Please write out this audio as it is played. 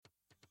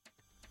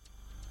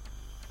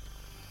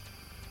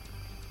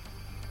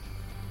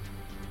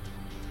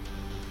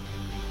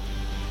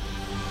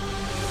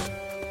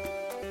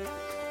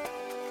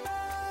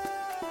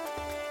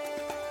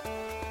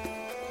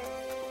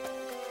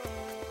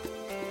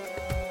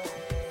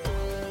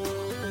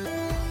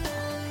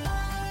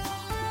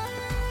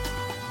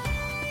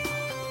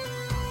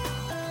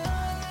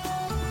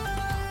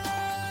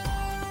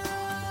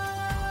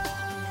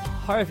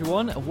Hi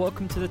everyone, and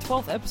welcome to the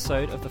 12th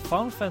episode of the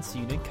Final Fantasy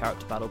Union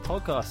Character Battle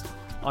Podcast.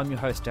 I'm your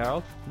host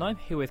Daryl, and I'm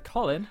here with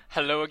Colin.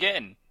 Hello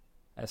again.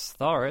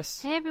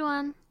 Estharis. Hey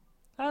everyone.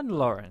 And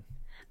Lauren.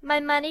 My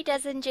money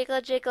doesn't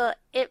jiggle jiggle,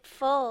 it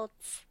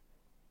folds.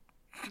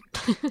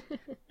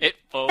 It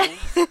folds.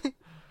 Would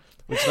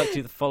you like to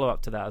do the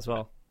follow-up to that as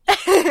well?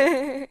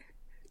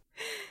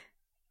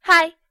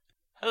 Hi.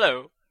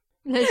 Hello.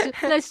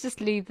 Let's just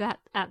leave that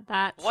at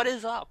that. What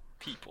is up,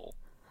 people?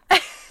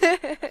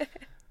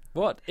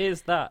 What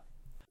is that?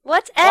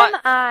 What am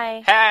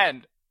I?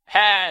 Hand.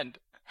 Hand.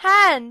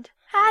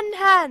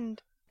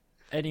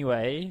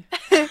 Anyway,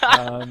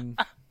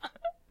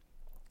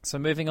 so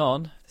moving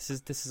on.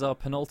 This is our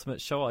penultimate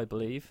show, I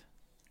believe,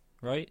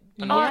 right?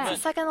 Oh, it's the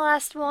second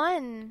last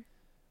one.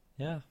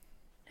 Yeah.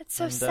 That's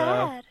so And,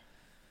 sad.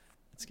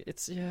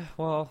 It's yeah.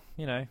 Well,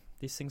 you know,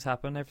 these things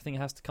happen. Everything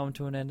has to come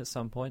to an end at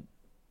some point.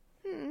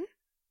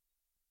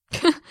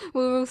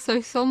 We're all so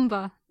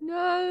somber.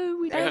 No,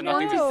 we We don't have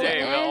nothing to want it say.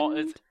 to We're all,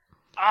 end.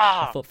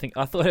 I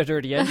thought it had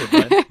already ended.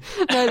 Then.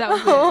 No, that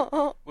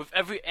was with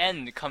every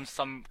end comes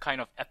some kind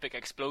of epic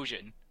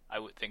explosion. I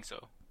would think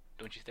so.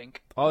 Don't you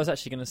think? I was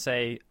actually going to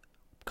say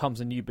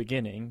comes a new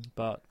beginning,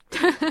 but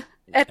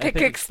Epic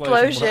works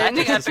explosion. I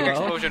think as epic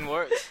well. explosion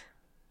works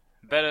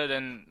better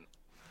than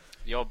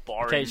your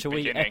boring Okay, shall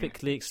we beginning.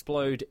 epically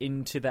explode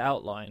into the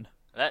outline?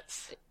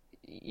 Let's.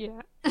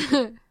 yeah.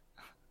 Yeah,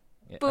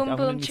 Boom, I'm boom,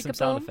 gonna need some chicka,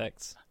 sound boom.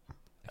 effects.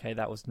 Okay,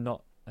 that was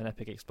not an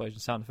epic explosion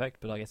sound effect,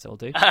 but I guess it'll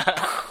do.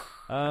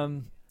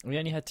 We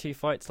only had 2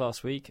 fights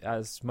last week,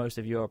 as most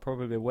of you are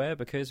probably aware,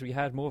 because we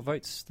had more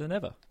votes than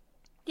ever.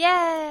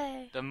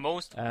 Yay. The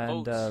most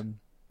And votes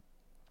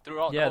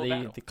throughout yeah, the whole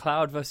battle. the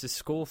Cloud versus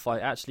Skull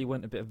fight actually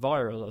went a bit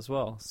viral as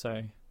well,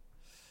 so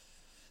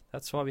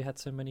that's why we had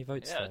so many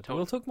votes Yeah, there. But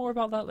we'll talk more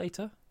about that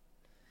later.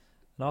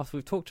 And after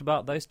we've talked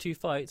about those 2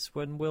 fights,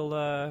 when we'll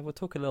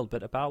talk a little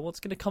bit about what's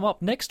going to come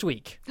up next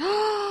week.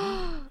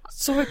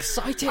 So I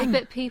exciting!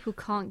 bet people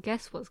can't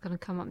guess what's going to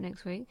come up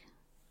next week.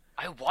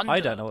 I wonder. I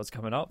don't know what's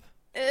coming up.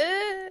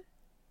 I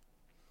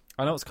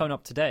know what's coming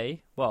up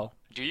today. Well,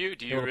 Do you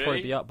it'll probably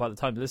really? be up by the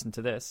time you listen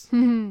to this.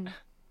 Dun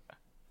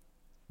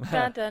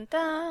dun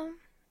dun.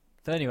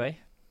 But anyway,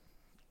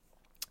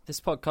 this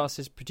podcast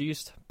is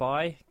produced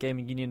by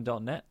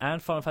GamingUnion.net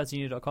and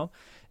FinalFantasyUnion.com.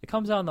 It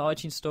comes out on the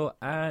iTunes Store,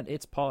 and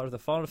it's part of the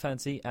Final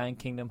Fantasy and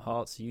Kingdom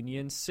Hearts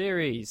Union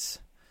series.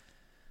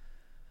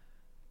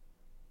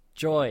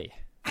 Joy.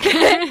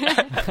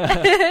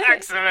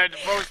 Excellent,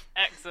 most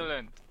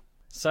excellent.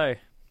 So,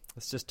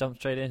 let's just jump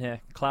straight in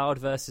here. Cloud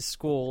versus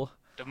Squall.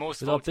 The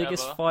most It was our votes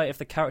biggest ever. fight of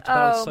the character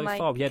battle Oh so my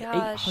far. We had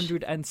gosh.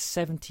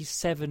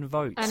 877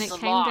 votes. And it That's a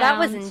came lot. That down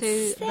was to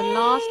the insane.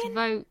 last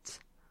vote.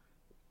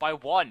 By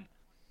one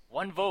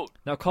vote.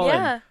 Now, Colin,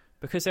 Yeah.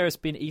 because there has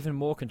been even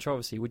more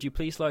controversy, would you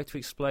please like to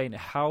explain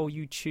how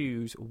you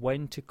choose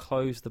when to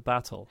close the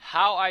battle?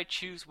 How I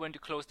choose when to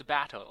close the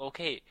battle.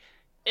 Okay,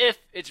 if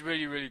it's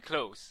really, really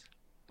close,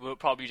 we'll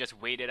probably just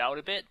wait it out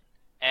a bit.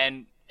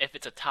 And if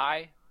it's a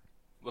tie,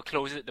 we'll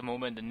close it the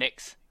moment the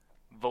next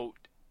vote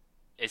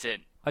is in.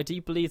 I do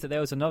believe that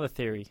there was another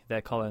theory there,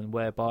 Colin,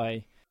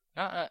 whereby...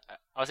 I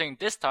was saying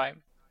this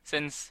time,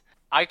 since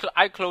I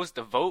closed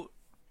the vote,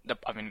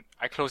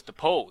 I closed the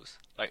polls,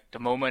 like the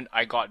moment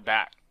I got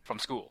back from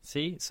school.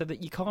 See? So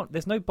that you can't...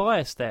 There's no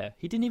bias there.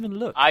 He didn't even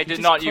look. I He did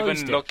just not closed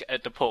even it. look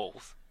at the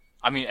polls.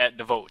 At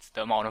the votes,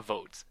 the amount of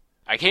votes.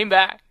 I came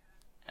back,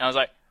 and I was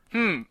like,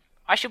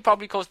 I should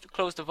probably close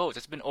the votes.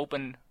 It's been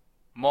open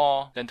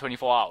more than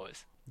 24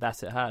 hours.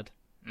 That it had.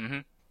 Mm-hmm.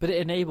 But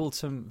it enabled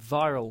some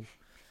viralness,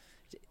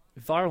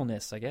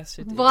 I guess.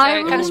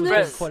 Viralness? Kind of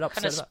spread. Quite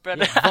upset Kind of about- spread.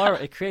 Yeah,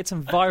 it created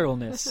some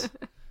viralness.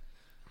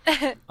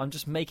 I'm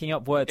just making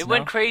up words It now.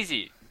 went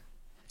crazy.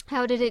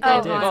 How did it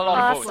Oh, go? We my got a lot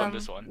of votes Awesome. on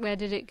this one. Where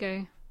did it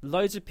go?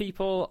 Loads of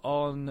people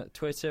on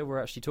Twitter were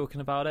actually talking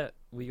about it.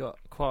 We got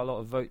quite a lot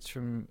of votes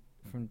from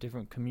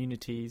different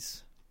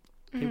communities.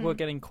 People were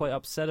getting quite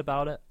upset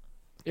about it.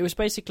 It was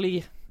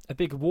basically a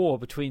big war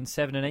between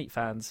 7 and 8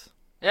 fans.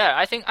 Yeah,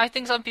 I think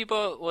some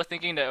people were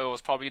thinking that it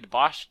was probably the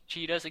Bosch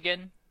cheaters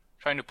again,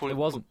 trying to It pull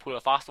wasn't. a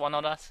fast one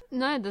on us.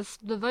 No,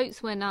 the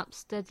votes went up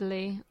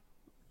steadily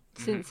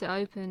since it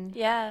opened.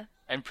 Yeah.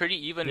 And pretty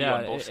evenly Yeah,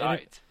 on both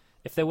sides.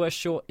 If there were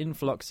short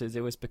influxes,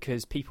 it was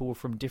because people were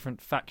from different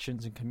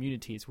factions and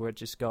communities were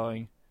just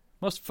going,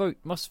 must vote,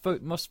 must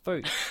vote, must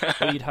vote.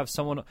 Or you'd have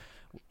someone,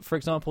 for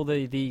example,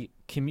 the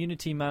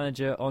community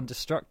manager on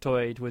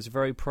Destructoid was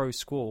very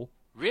pro-Squall.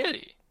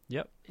 Really?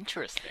 Yep.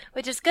 Interesting.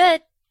 Which is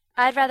good.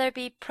 I'd rather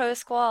be pro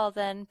Squall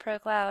than pro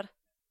Cloud.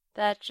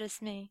 That's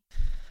just me.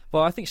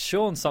 Well, I think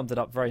Sean summed it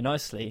up very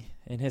nicely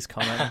in his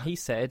comment. And he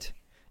said,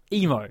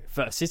 emo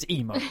versus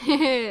emo.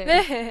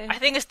 I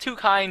think it's two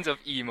kinds of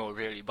emo,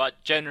 really,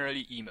 but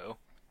generally emo.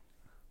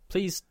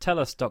 Please tell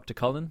us, Dr.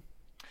 Colin.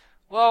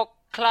 Well,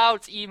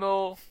 Cloud's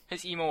emo,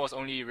 his emo was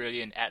only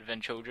really in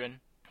Advent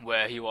Children,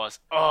 where he was,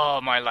 oh,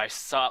 my life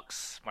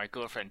sucks, my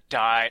girlfriend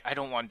died, I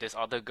don't want this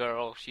other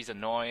girl, she's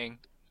annoying,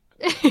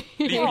 leave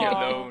me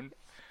Aw. alone.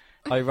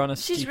 I run a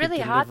She's stupid really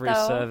hot, delivery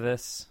though.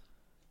 service.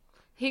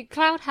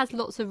 Cloud has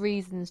lots of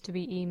reasons to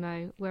be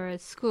emo,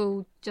 whereas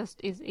Skull just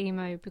is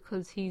emo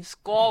because he's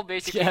Squall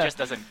basically Yeah. just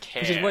doesn't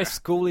care. Which is why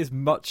Skull is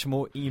much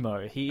more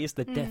emo. He is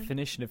the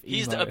definition of emo.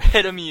 He's the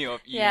epitome of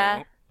emo.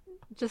 Yeah.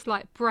 just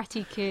like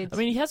bratty kid. I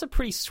mean, he has a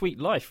pretty sweet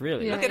life,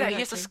 really. Yeah. Look at that, he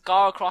has a exactly.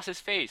 scar across his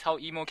face. How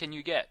emo can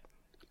you get?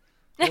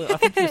 Well, I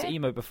think he was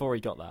emo before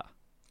he got that.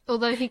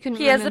 Although he couldn't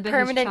He has a remember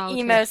his permanent childhood.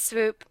 emo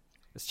swoop.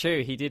 It's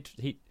true.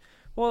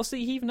 Well,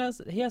 see, he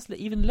has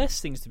even less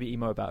things to be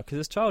emo about because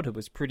his childhood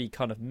was pretty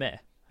kind of meh.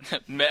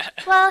 Meh.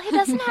 Well, he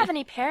doesn't have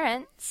any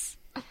parents.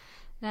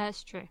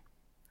 That's true.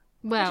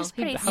 Well, is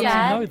pretty How do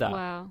sad. you know that?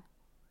 Well,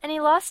 And he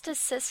lost his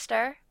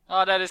sister.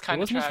 Oh, that is It kind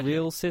of wasn't his tragic.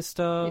 real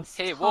sister. it's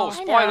Hey, whoa, tough.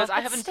 I know, spoilers! I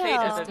but haven't still. played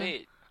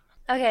FF8.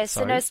 Okay,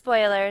 so no Sorry?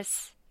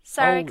 spoilers.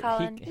 Sorry, Oh,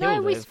 Colin. No,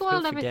 He'll we live.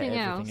 spoiled He'll forget everything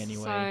else.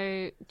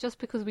 anyway. So just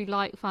because we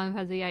like Final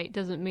Fantasy VIII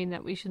doesn't mean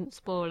that we shouldn't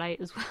spoil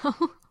 8 as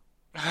well.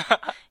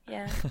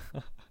 Yeah.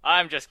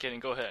 I'm just kidding.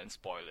 Go ahead and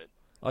spoil it.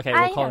 Okay, I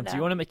well, know Colin, do that.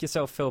 you want to make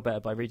yourself feel better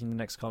by reading the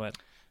next comment?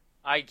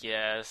 I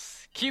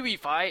guess Kiwi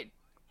Fight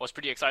was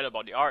pretty excited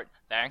about the art.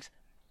 Thanks.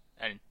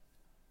 And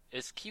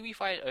is Kiwi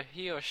Fight a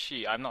he or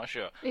she? I'm not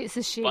sure. It's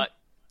a she. But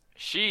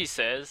she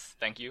says,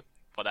 thank you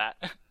for that.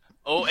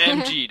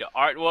 OMG, the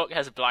artwork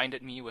has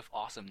blinded me with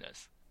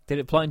awesomeness. Did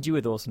it blind you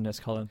with awesomeness,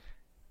 Colin?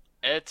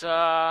 It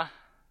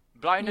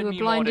blinded You were me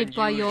blinded more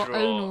by than your usual.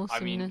 own I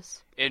mean,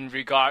 awesomeness. in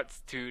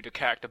regards to the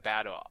character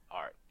battle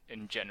art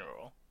in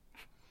general.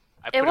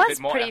 I put It a was bit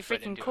more pretty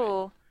effort freaking into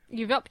cool.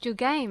 You've upped your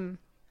game.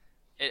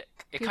 It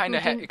People kind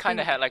of didn't think-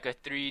 had like a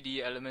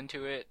 3D element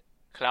to it.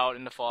 Cloud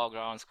in the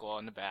foreground, Squall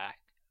in the back.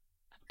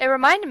 It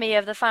reminded me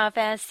of the Final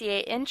Fantasy VIII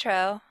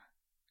intro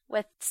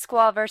with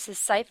Squall versus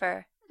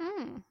Cypher.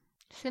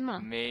 Similar.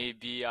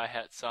 Maybe I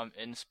had some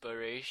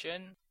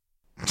inspiration.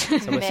 So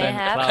we're May saying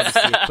have. Cloud is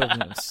the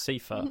equivalent of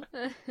Sifa.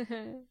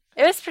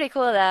 It was pretty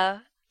cool though.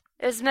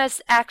 It was the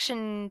most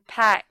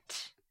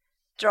action-packed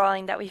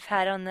drawing that we've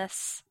had on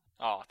this.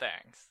 Oh,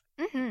 thanks.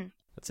 Mm-hmm.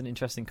 That's an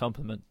interesting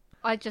compliment.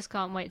 I just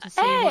can't wait to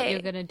see what Hey!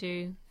 you're gonna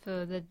do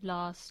for the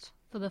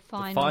The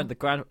final. the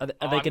grand. Are they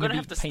I'm going to gonna be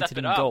have to painted step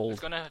in it up. gold?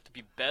 It's gonna have to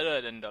be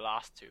better than the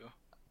last two.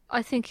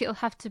 I think it'll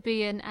have to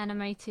be an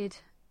animated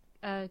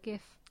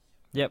GIF.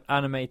 Yep,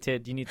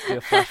 animated. You need to do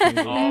a flash movie.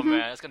 Oh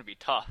man, it's gonna be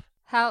tough.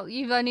 How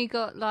you've only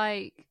got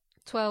like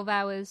 12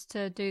 hours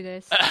to do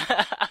this.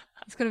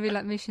 It's gonna be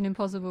like Mission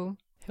Impossible.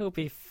 He'll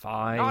be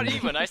fine. Not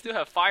even. I still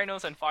have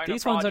finals and final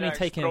These ones only projects.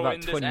 taking Throw about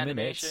in this 20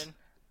 animation. minutes.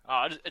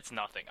 Oh, it's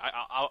nothing.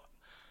 I'll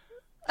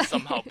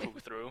somehow pull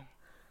through.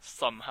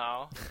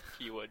 Somehow.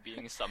 Keyword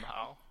being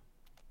somehow.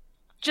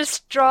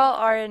 Just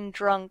draw Aaron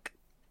drunk.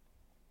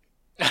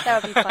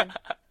 That would be fun.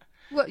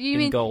 What you In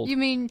mean? gold. You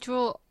mean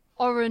draw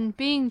Oren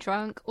being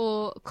drunk,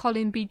 or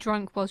Colin be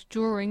drunk whilst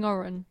drawing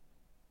Oren?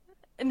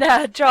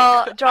 No,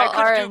 draw I could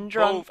Aaron do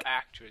drunk. both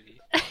actually.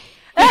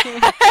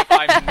 If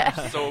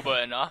I'm sober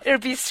enough, It'll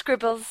be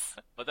scribbles.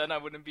 but then I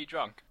wouldn't be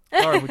drunk.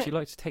 Laura, would you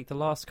like to take the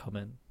last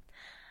comment?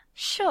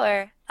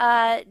 Sure.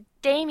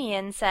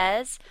 Damien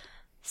says,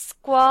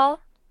 Squall,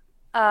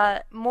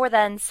 more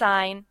than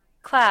sign,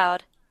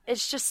 Cloud.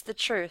 It's just the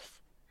truth.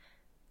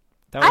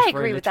 That was I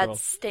very agree with literal.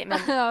 that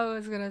statement. I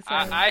was gonna say.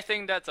 I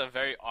think that's a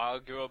very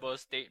arguable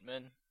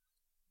statement.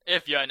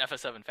 If you're an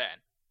FS7 fan.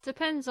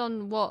 Depends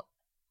on what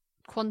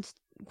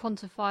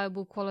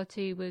quantifiable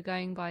quality we're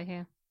going by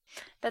here.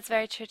 That's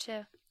very true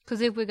too.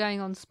 Because if we're going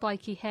on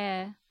spiky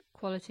hair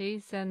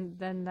qualities, then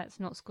that's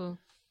not school.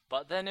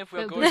 But then if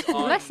we're But going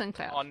we're less than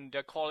Cloud. on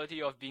the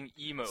quality of being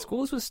emo,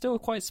 Schools was still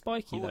quite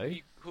spiky, though.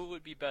 who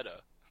would be better?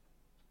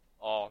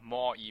 Or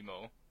more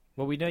emo?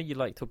 Well, we know you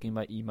like talking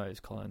about emos,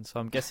 Colin, so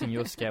I'm guessing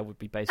your scale would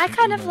be based I on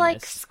kind of like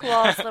emo-ness.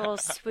 Squall's little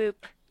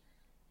swoop.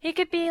 He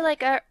could be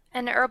like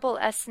an Herbal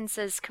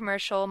Essences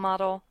commercial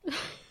model.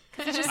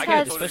 'Cause he just I can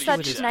has totally Especially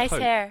with such his nice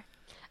coat. hair.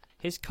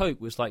 His coat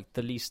was like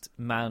the least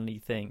manly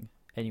thing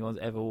anyone's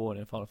ever worn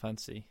in Final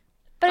Fantasy.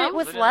 But Oh. it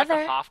was Wasn't it like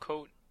leather. a half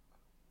coat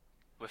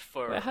with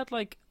fur. But it had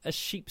like a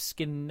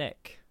sheepskin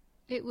neck.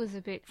 It was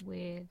a bit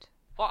weird.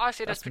 Well, I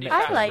say that's That's pretty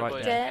next fast. I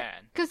liked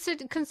but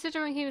it.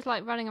 Considering he was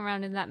like running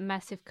around in that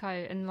massive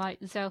coat, and like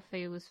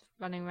Zelfie was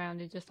running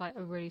around in just like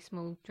a really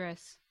small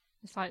dress.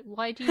 It's like,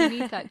 why do you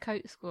need that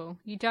coat, Squall?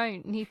 You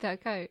don't need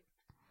that coat.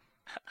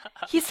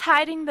 He's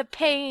hiding the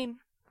pain.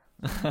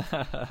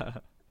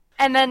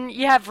 And then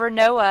you have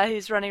Renoa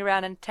who's running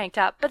around in a tank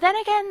top. But then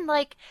again,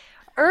 like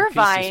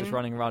Irvine was Irvine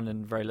running around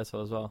in very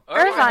little as well.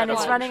 Irvine had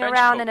is a running trench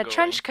around coat in a going.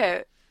 trench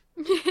coat.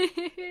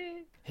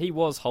 He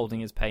was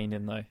holding his pain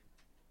in though.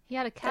 He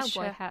had a That's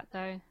cowboy true. hat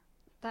though.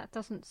 That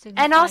doesn't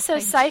signify And also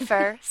pain.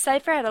 Cypher.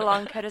 Cypher had a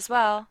long coat as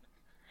well.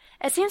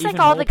 It seems Even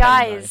like all more the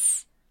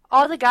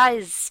pain,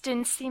 guys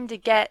didn't seem to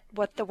get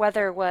what the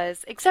weather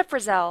was, except for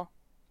Zell.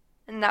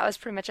 And that was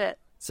pretty much it.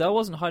 Zell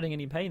wasn't hiding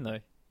any pain though.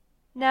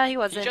 No, he He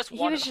wasn't. just He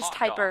wanted was just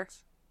hot hyper.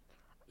 dogs.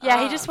 Yeah,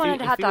 he Ah. just If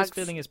wanted he, hot if he was dogs.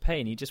 feeling his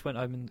pain, he just went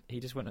home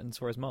and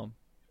saw his mom.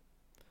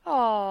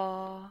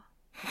 Aww.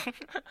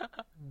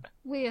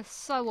 We are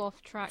so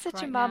off track Such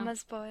right a now.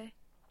 mama's boy.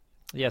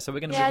 Yeah, so we're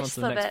going to Yeah, move on just to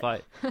a the little next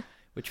fight,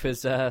 which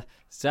was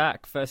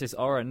Zack versus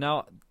Aura.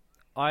 Now,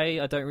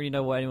 I don't really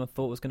know what anyone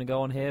thought was going to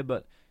go on here,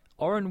 but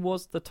Oren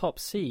was the top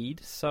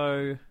seed,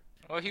 so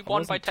Well, he I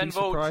won by wasn't too 10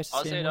 votes. surprised to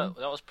I'll see say him that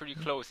win. that was pretty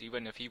close,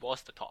 even if he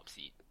was the top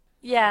seed.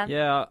 Yeah.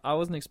 yeah, I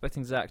wasn't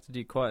expecting Zach to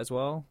do quite as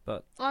well,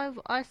 but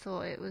I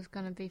thought it was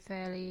going to be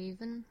fairly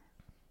even.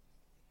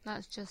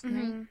 That's just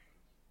me. Mhm.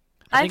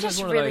 I I'm think just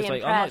it was one really of those,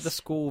 like, unlike the impressed.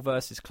 Squall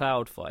versus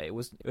Cloud fight, it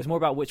was more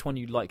about which one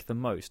you like the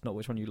most, not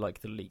which one you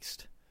like the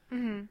least.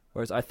 Mhm.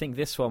 Whereas I think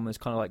this one was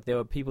kind of like there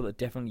were people that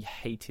definitely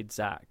hated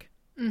Zach,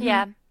 Mhm.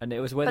 Yeah. and it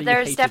was whether But you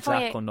there's hated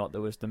definitely- Zach or not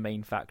that was the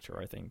main factor.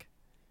 I think.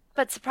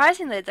 But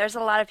surprisingly, there's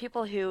a lot of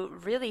people who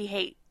really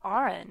hate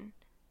Aaron.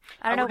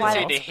 I don't know wouldn't why say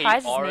that they hate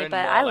surprises me, Aaron,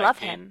 but more I like love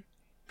they- him.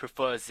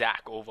 Prefer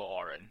Zack over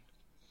Oren.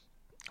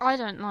 I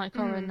don't like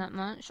Oren Mm. that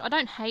much. I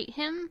don't hate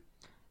him,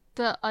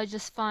 but I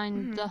just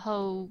find the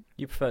whole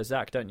You prefer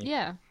Zach, don't you?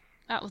 yeah,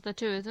 out of the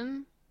two of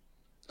them,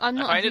 I'm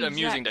I not. find a it huge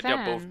amusing Zack that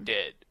they're both fan.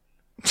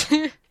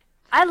 dead.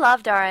 I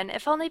loved Aaron,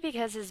 if only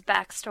because his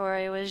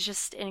backstory was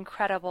just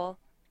incredible.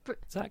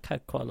 Zach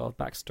had quite a lot of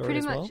backstory Pretty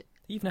as well. much-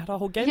 He even had a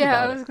whole game Yeah,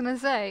 about I was it. gonna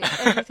say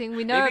everything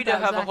we know Maybe they'll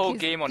about have a Zack whole is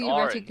game on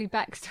theoretically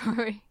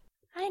backstory.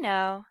 I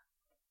know.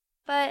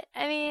 But,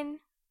 I mean,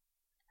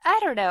 I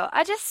don't know.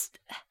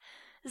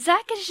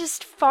 Zack is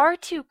just far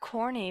too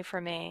corny for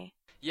me.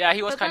 Yeah,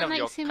 he was But kind that of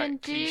your makes him kind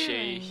of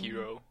cliche endearing.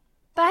 hero.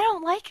 But I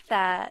don't like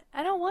that.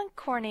 I don't want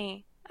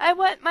corny. I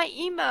want my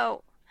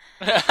emo.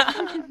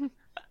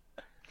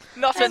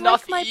 Not I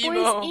enough like my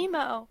emo. boy's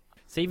emo.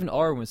 So even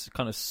Oren was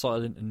kind of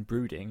silent and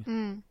brooding.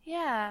 Mm.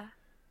 Yeah.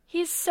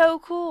 He's so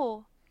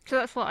cool. So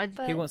that's what I.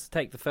 But Who wants to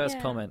take the first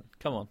yeah. comment?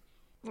 Come on.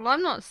 Well,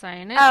 I'm not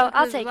saying it. Oh,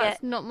 I'll because take that's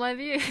it. not my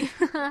view.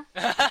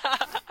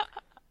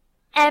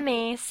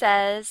 Emmy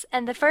says,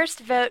 and the first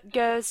vote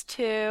goes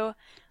to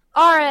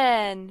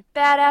Aaron.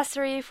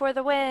 Badassery for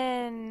the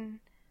win.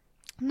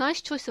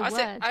 Nice choice of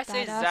words. I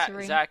say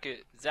badassery.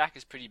 Zach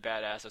is pretty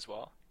badass as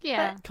well.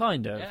 Yeah.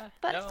 Kind of. Yeah,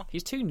 But- no.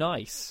 He's too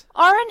nice.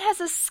 Aaron has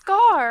a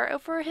scar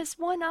over his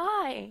one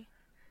eye.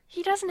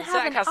 He doesn't have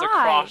Zach an has a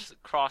eye.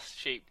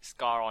 cross-shaped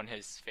scar on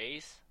his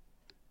face.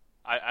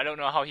 I don't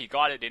know how he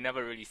got it. They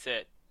never really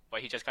said, but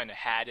he just kind of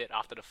had it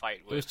after the fight.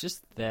 It was With,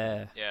 just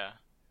there. yeah.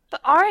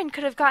 But Aaron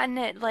could have gotten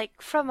it,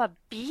 like, from a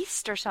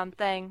beast or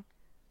something.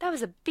 That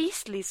was a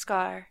beastly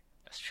scar.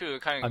 That's true.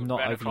 It kind I'm of not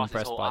ran overly across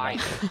his impressed whole by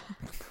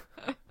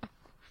eye.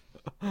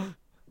 that.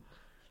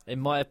 It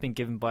might have been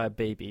given by a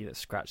baby that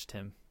scratched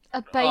him.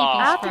 A baby.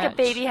 I don't think a scratch.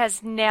 baby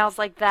has nails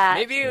like that.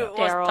 Maybe it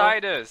was Daryl.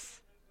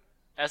 Titus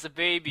as a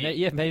baby.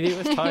 Yeah, maybe it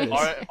was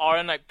Titus.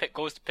 Aaron like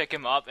goes to pick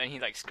him up and he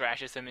like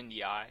scratches him in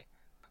the eye.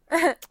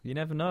 You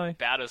never know.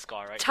 Battle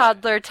scar, right?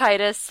 Toddler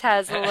Titus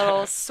has a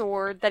little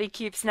sword that he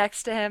keeps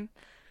next to him.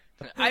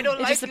 there. I don't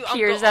It like just you,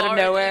 appears Uncle out of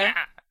Aaron. nowhere.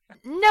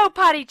 No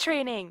potty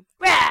training!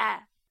 Rah!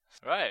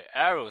 Right.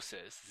 Arrow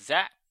says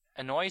Zack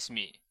annoys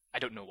me. I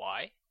don't know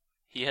why.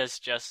 He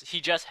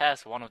just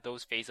has one of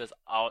those faces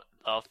out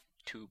of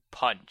to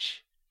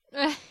punch.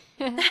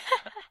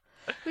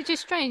 Which is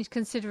strange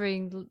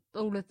considering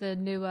all of the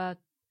newer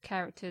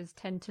characters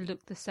tend to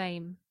look the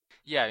same.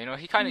 Yeah,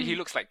 he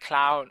looks like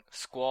Cloud,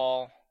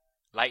 Squall,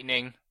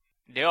 Lightning.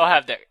 They all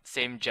have that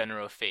same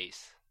generic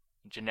face.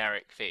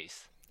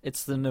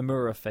 It's the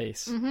Nomura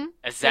face. Mm-hmm.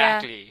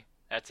 Exactly.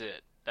 That's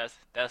it.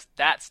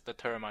 That's the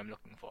term I'm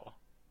looking for.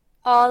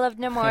 All of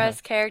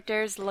Nomura's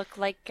characters look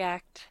like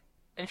Gact.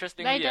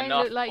 Interestingly They don't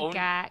enough, look like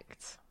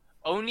Gact.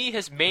 only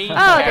his main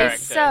Oh, they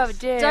characters. so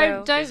do.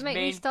 Don't His make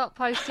me main- start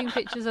posting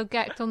pictures of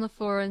Gact on the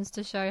forums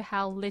to show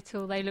how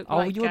little they look Oh,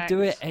 like you'll Gact.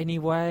 do it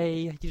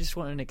anyway. You just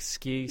want an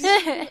excuse.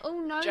 We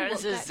all know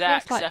Genesis, what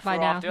Zack, Gact looks like by Sephiroth,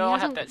 now. they He all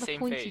have hasn't that got the same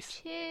pointy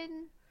face.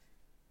 chin.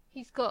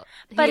 He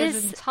But has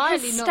his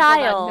entirely not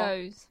style. got that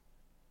nose.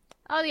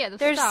 Oh yeah, the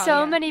There's style, so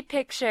yeah. many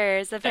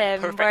pictures of That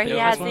him perfect where he nose.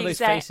 It's has one the of those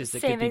exact faces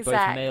that same could be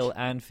exact. both male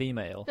and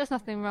female. There's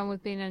nothing wrong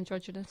with being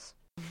androgynous.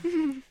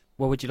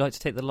 Well, would you like to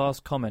take the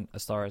last comment,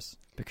 Astaris?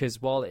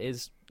 Because while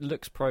it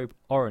looks pro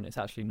Oren, it's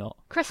actually not.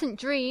 Crescent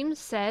Dreams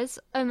says,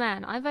 "Oh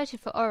man, I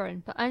voted for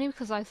Oren, but only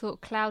because I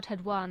thought Cloud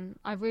had won.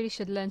 I really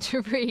should learn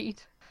to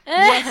read."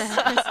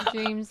 Yes, Crescent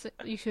Dreams,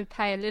 you should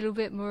pay a little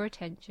bit more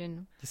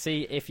attention. You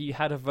see, if you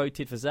had have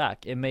voted for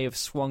Zack, it may have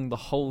swung the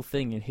whole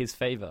thing in his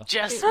favour.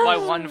 Just by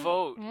one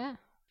vote. Yeah,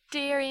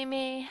 Deary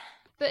me.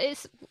 but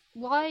it's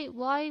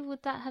why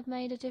would that have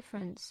made a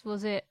difference?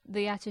 Was it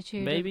the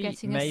attitude Maybe of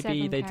getting a maybe seven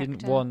they character?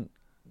 didn't want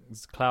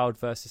Cloud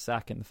versus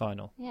Zack in the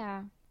final.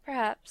 Yeah,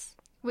 Perhaps.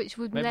 which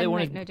would Maybe then they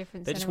wanted, make no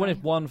difference. They just anyway.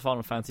 wanted one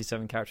Final Fantasy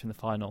VII character in the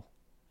final.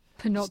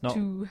 but not it's not-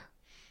 two.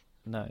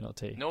 No, not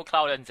two. No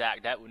Cloud and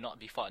Zack, that would not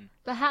be fun.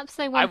 Perhaps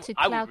they wanted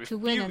I would Cloud to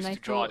win, and refuse they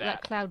to draw thought that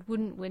that. Cloud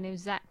wouldn't win if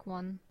Zack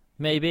won.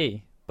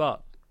 Maybe,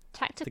 but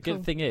Tactical. the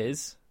good thing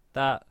is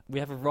that we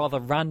have a rather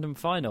random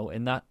final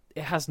in that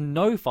it has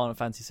no Final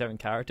Fantasy VII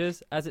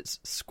characters, as it's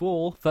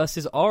Squall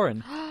versus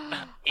Oren.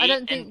 I 8 don't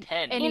and think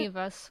 10. any of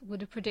us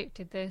would have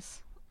predicted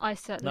this. I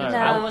certainly No, No.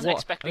 I don't. was what-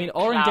 expecting I mean,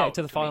 Oren Cloud getting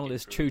to the make final it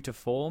is through. true to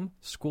form.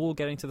 Squall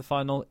getting to the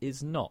final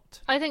is not.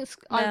 I think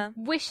I Yeah.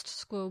 wished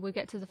Squall would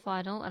get to the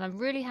final, and I'm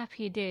really happy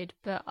he did,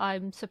 but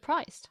I'm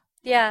surprised.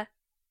 Yeah.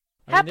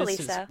 I mean, Happily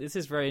this so. This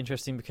is very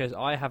interesting because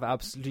I have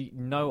absolutely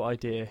no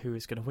idea who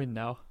is going to win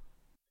now.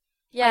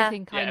 Yeah. I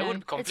think I Yeah, it know. would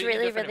be completely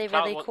really, different really, if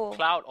Cloud, really cool.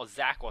 Cloud or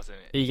Zach wasn't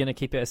Are it. you going to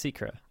keep it a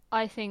secret?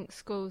 I think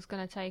school's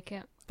gonna take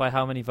it. By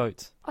how many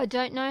votes? I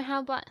don't know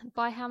how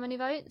by how many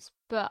votes,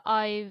 but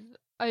I've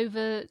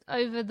over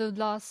the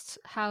last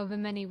however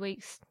many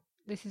weeks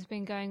this has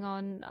been going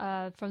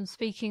on, from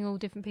speaking all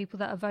different people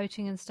that are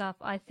voting and stuff.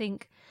 I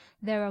think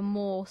there are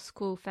more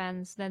school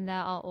fans than there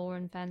are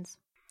Auron fans.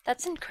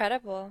 That's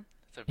incredible.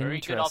 It's a very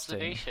good Interesting.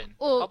 observation.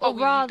 Or- How about or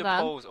we leave the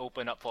rather- polls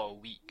open up for a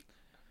week?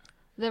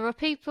 There are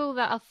people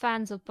that are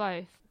fans of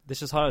both. This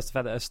just highlights the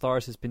fact that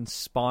Astaris has been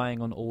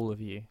spying on all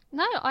of you.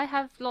 No, I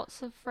have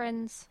lots of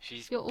friends.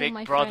 She's You're all big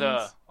my brother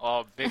friends.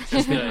 or big She's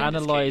sister. been in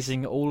this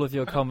analysing all of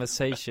your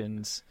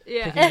conversations,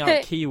 Yeah. picking out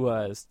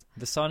keywords,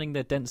 deciding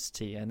their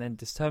density, and then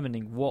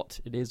determining what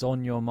it is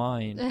on your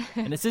mind.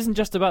 And this isn't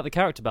just about the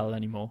character battle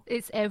anymore.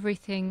 It's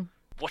everything.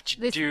 case. What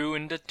you This- do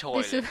in the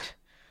toilet?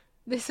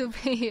 This will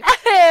be.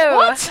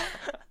 Ew.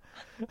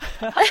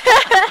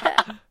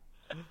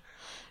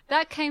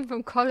 That came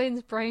from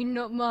Colin's brain,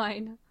 not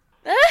mine.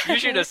 You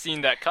should have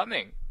seen that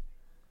coming.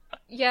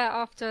 Yeah,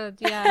 after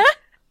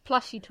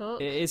plushy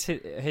talk. It is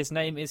his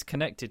name is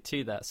connected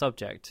to that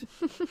subject.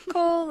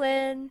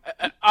 Colon.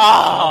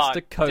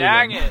 Master Colon.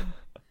 Dang it!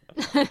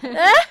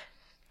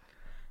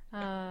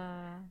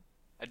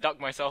 I dug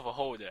myself a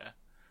hole there.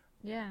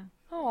 Yeah.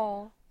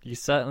 Oh. You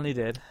certainly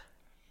did.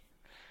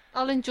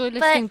 I'll enjoy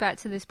listening back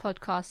to this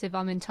podcast if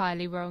I'm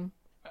entirely wrong.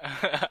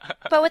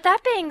 But with that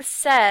being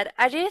said,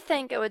 I do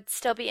think it would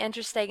still be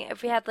interesting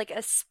if we had like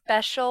a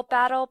special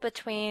battle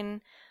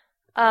between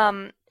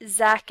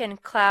Zach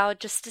and Cloud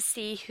just to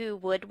see who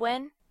would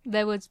win.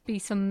 There would be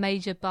some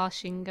major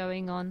bashing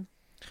going on.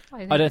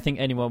 I don't think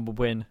anyone will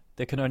win.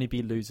 There can only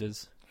be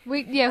losers.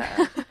 We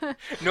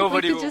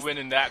Nobody could will just- win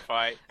in that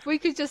fight. we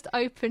could just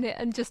open it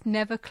and just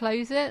never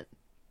close it,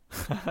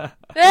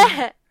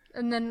 They'll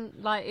and then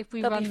like if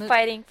we be run the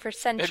fighting for It'd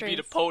centuries. be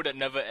the poll that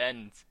never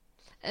ends.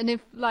 and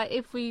if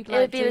we would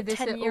like be do the this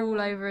 10-year all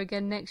war. over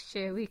again next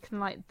year, we can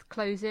like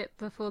close it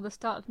before the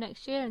start of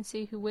next year and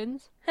see who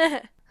wins.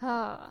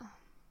 Ah.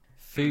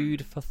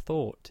 Food for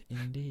thought,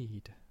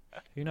 indeed.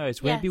 Who knows?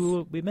 Yes. Maybe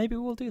we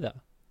will do that.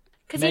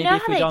 Because you know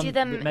how they do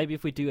them. Maybe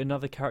if we do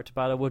another character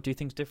battle, we'll do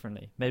things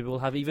differently. Maybe we'll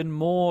have even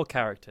more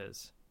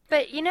characters.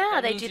 But you know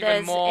how That they means do even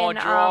those more in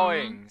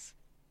drawings.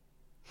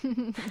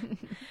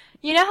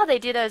 You know how they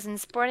do those in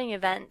sporting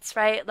events,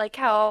 right? Like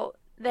how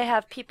they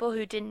have people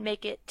who didn't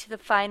make it to the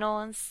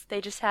finals.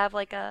 They just have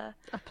like a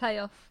A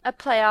playoff.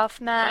 playoff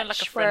Kind match of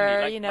like a where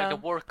friendly, you like know. the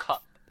World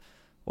Cup.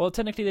 Well,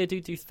 technically they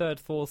do third,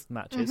 fourth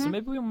matches, so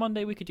maybe on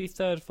Monday we could do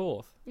third,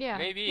 fourth. Yeah.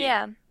 Maybe.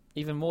 Yeah.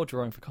 Even more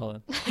drawing for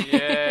Colin.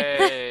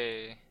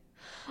 Yay.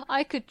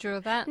 I could draw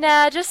that.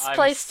 Nah, just I'm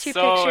place two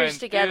so pictures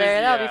together.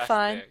 That'll be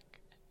fun. enthusiastic.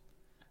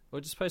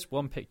 We'll just post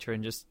one picture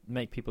and just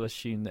make people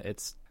assume that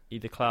it's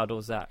either Cloud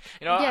or Zach.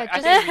 You know, Yeah, I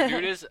just- think if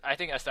we do this, I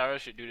think Astara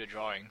should do the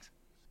drawings.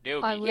 They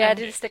would I be will. Yeah, epic.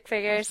 do the stick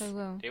figures. Yes, I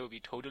will. They would be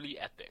totally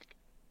epic.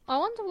 I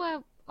wonder where.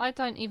 I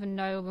don't even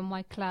know where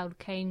my Cloud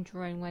Kane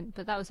drawing went,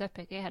 but that was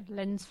epic. It had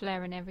lens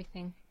flare and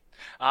everything.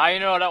 I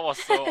know, that was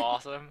so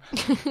awesome.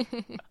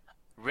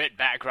 Red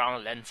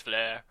background, lens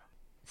flare.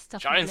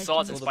 Stuff Giant of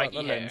swords legends. and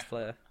spiky hair.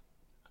 flare.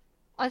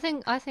 I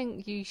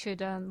think you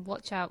should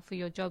watch out for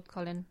your job,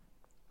 Colin.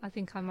 I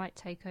think I might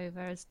take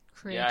over as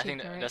creative Yeah, I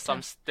think director. there's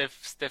some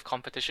stiff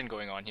competition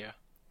going on here.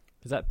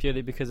 Is that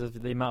purely because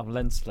of the amount of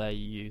lens flare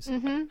you use?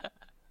 Mm-hmm.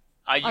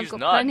 I I've use got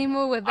none. plenty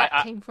more where that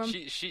I- came from.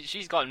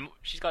 She's got an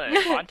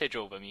advantage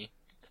over me.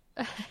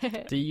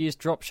 Do you use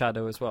drop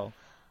shadow as well?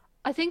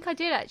 I think I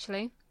did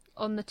actually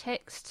on the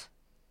text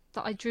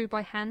that I drew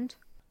by hand.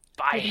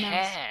 By With a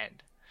mouse.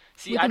 hand.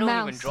 See, With I a don't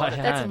mouse. even draw By the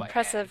hand. That's text by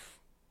impressive.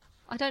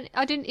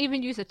 I didn't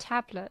even use a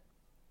tablet.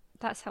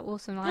 That's how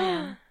awesome I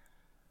am. hand.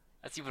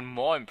 That's even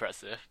more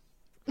impressive.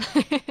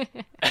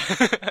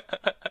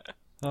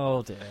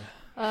 Oh dear.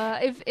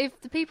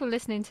 If the people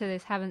listening to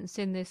this haven't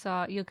seen this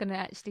art, you're going to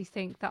actually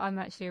think that I'm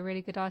actually a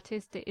really good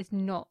artist. It is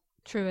not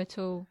true at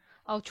all.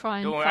 I'll try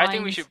and Don't worry, find... I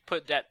think we should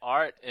put that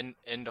art in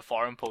the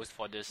forum post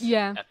for this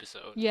Yeah.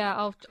 episode.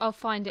 Yeah, I'll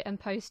find it and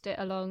post it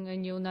along,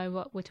 and you'll know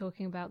what we're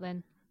talking about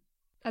then.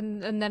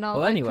 And then I'll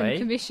Well, open anyway.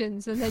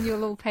 commissions, and then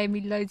you'll all pay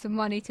me loads of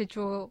money to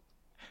draw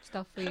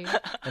stuff for you.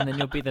 And then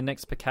you'll be the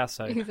next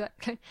Picasso.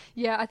 Exactly.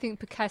 Yeah, I think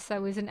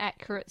Picasso is an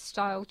accurate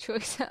style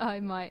choice that I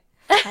might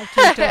have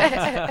to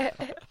adopt.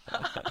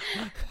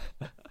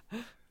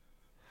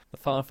 The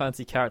Final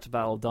Fantasy character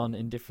battle done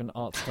in different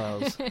art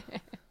styles.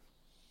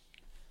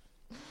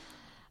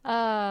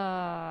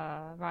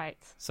 Right.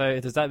 So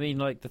does that mean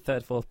like the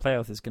third, fourth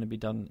playoff is going to be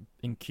done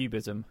in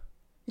cubism?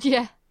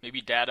 Yeah.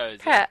 Maybe data is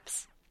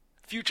Perhaps.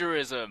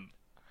 futurism.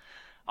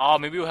 Oh,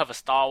 maybe we'll have a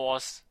Star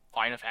Wars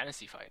Final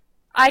Fantasy fight.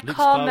 I Luke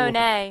call Skywalker.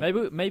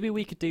 Monet. Maybe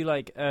we could do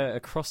like a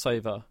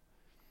crossover.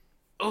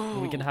 Oh,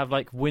 We can have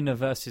like winner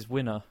versus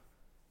winner.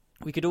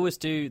 We could always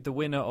do the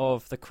winner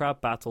of the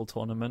crab battle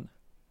tournament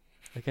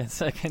against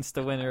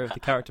the winner of the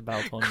character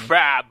battle tournament.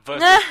 Crab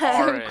versus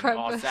Orin Crab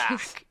or versus-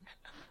 Zack.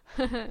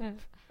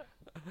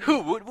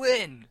 Who would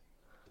win?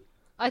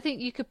 I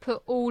think you could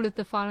put all of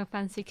the Final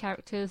Fantasy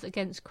characters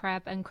against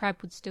Crab, and Crab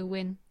would still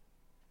win.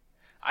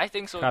 I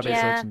think so Crab too. is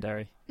Yeah.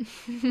 legendary.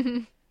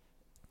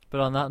 But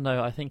on that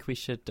note, I think we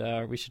should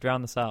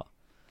round this out.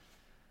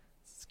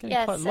 It's getting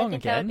Yes, quite I long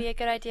think that would again. be a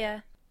good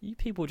idea. You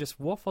people just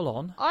waffle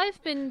on.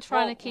 I've been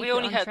trying Well, to keep we it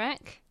only on had-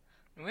 track.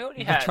 We only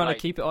We're had trying like,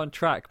 to keep it on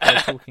track by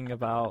talking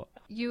about...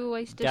 You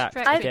always Gact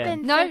distract I've me. again.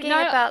 been No, thinking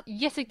no, about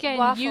yet again,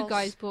 waffles. you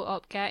guys brought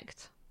up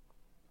Gact.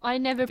 I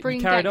never But you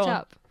bring carried Gact on.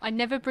 up. I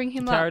never bring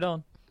him Carried up.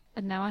 on.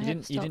 And now I You have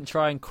didn't. to You stop. didn't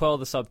try and quell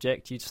the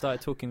subject. You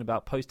started talking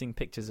about posting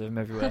pictures of him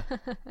everywhere.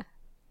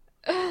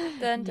 dun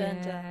dun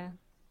dun. Yeah.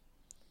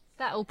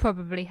 That'll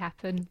probably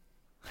happen.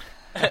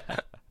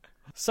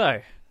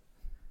 So,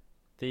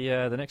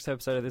 the next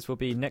episode of this will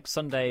be next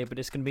Sunday, but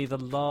it's going to be the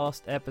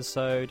last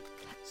episode.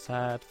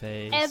 Sad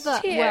face. Ever.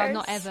 Cheers. Well,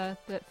 not ever,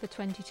 but for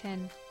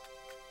 2010.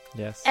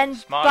 Yes. And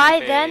Smiley by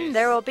face. then,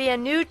 there will be a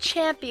new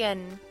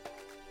champion.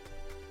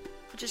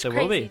 Which is There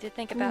will crazy be. to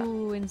think about.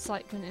 Ooh,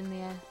 incitement in the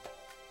air.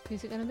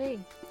 Who's it going to be?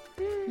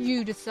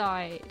 You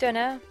decide. Don't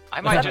know.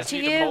 I might Up just to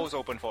leave the you. polls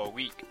open for a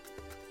week.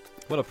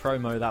 What a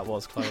promo that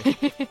was, Chloe.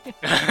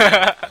 Yeah,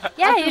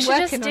 I've you been should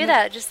just working do on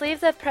that. Just leave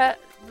the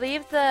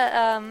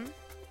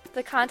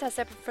contest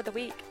open for the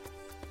week.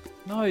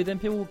 No, then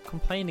people will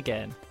complain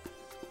again.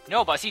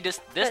 No, but see this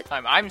But-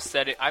 time I'm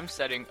setting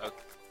a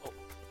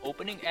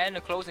opening and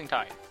a closing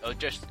time. It'll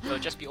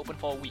just be open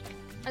for a week.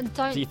 And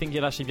Do you think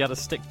you'll actually be able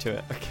to stick to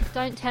it?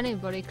 don't tell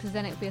anybody, because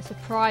then it'll be a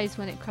surprise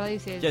when it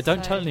closes. Yeah,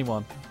 don't so tell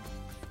anyone.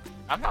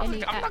 I'm not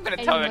any- I'm not at gonna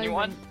any tell moment-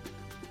 anyone.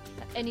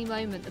 At any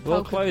moment, the We'll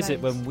poll could close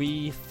it when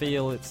we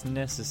feel it's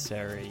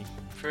necessary.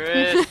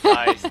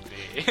 Precisely.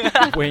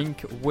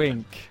 Wink,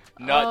 wink.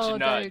 Nudge, Oh,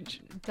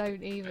 nudge.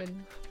 Don't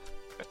even.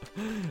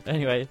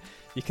 Anyway,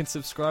 you can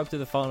subscribe to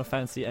the Final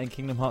Fantasy and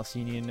Kingdom Hearts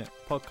Union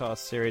podcast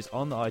series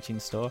on the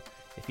iTunes Store.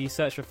 If you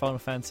search for Final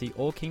Fantasy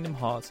or Kingdom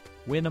Hearts,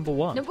 we're number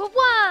one. Number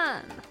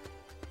one!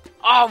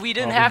 Oh, we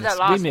didn't Oh, have we that missed-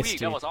 last we missed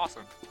week. you. That was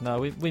awesome. No,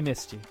 we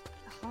missed you.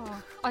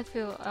 Oh, I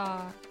feel,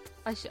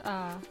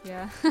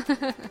 yeah.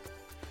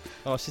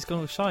 Oh, she's gone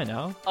all shy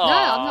now. No,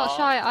 I'm not Aw.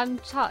 shy. I'm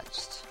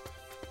touched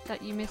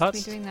that you missed me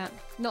Touched? doing that.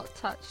 Not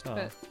touched, Oh.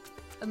 but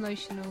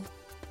emotional.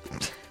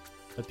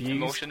 Abused.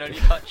 Emotionally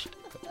touched.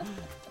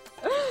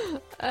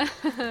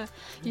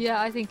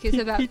 Yeah, I think it's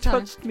He about time.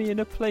 touched me in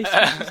a place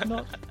which was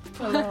not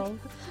allowed.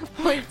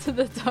 Point to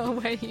the door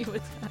where you were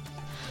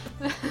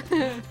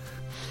touched.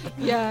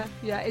 yeah,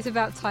 it's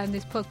about time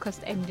this podcast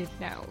ended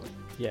now.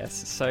 Yes,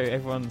 so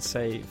everyone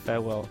say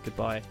farewell,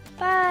 goodbye.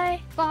 Bye.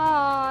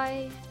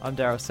 Bye! I'm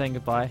Daryl saying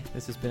goodbye.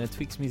 This has been a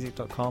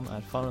tweaksmusic.com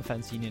and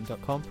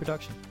FinalFantasyUnion.com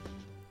production.